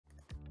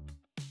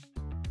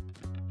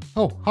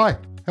Oh, hi,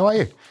 how are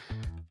you?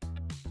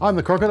 I'm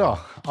the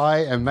crocodile. I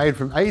am made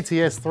from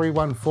ATS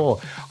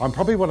 314. I'm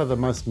probably one of the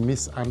most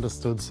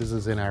misunderstood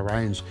scissors in our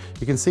range.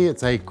 You can see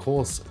it's a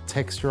coarse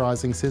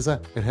texturizing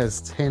scissor. It has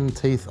 10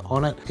 teeth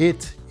on it.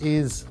 It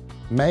is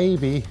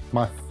maybe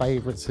my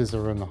favorite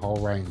scissor in the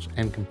whole range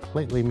and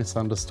completely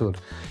misunderstood.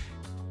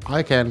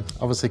 I can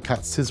obviously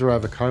cut scissor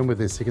over comb with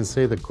this. You can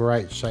see the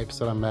great shapes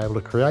that I'm able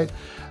to create,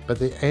 but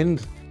the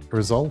end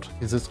result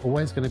is it's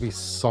always going to be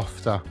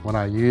softer when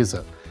I use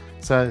it.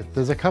 So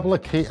there's a couple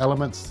of key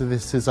elements to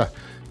this scissor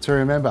to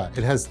remember.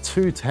 It has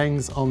 2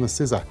 tangs on the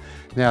scissor.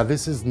 Now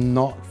this is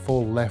not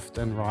for left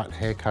and right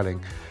hair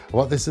cutting.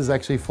 What this is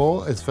actually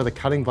for is for the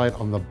cutting blade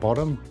on the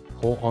bottom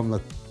or on the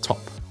top.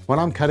 When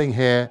I'm cutting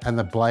hair and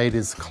the blade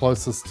is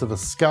closest to the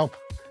scalp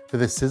for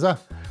this scissor,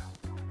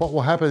 what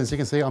will happen is you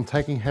can see I'm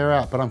taking hair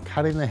out, but I'm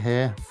cutting the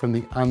hair from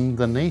the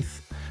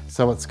underneath,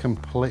 so it's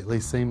completely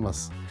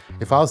seamless.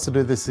 If I was to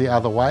do this the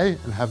other way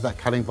and have that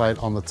cutting blade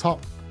on the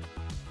top,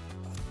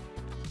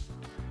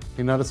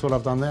 you notice what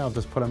I've done there? I've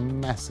just put a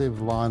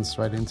massive line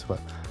straight into it.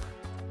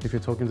 If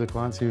you're talking to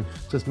clients, you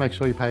just make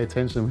sure you pay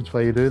attention which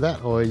way you do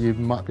that, or you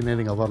might be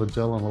needing a lot of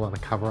gel and a lot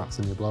of cover-ups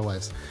in your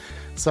blowaways.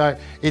 So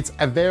it's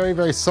a very,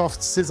 very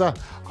soft scissor.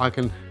 I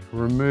can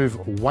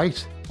remove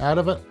weight out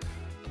of it.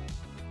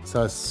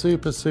 So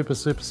super, super,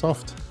 super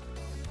soft.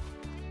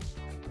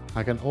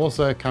 I can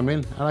also come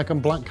in and I can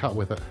blunt cut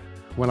with it.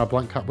 When I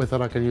blunt cut with it,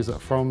 I can use it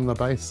from the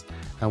base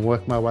and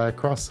work my way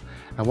across.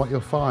 And what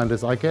you'll find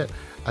is I get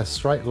a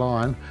straight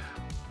line,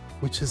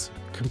 which is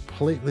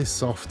completely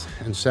soft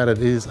and shattered.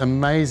 It is an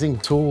amazing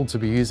tool to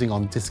be using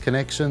on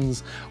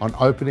disconnections, on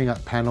opening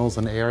up panels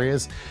and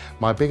areas.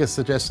 My biggest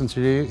suggestion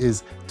to you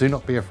is do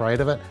not be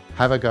afraid of it.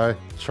 Have a go,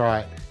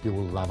 try it, you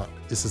will love it.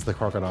 This is the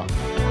crocodile.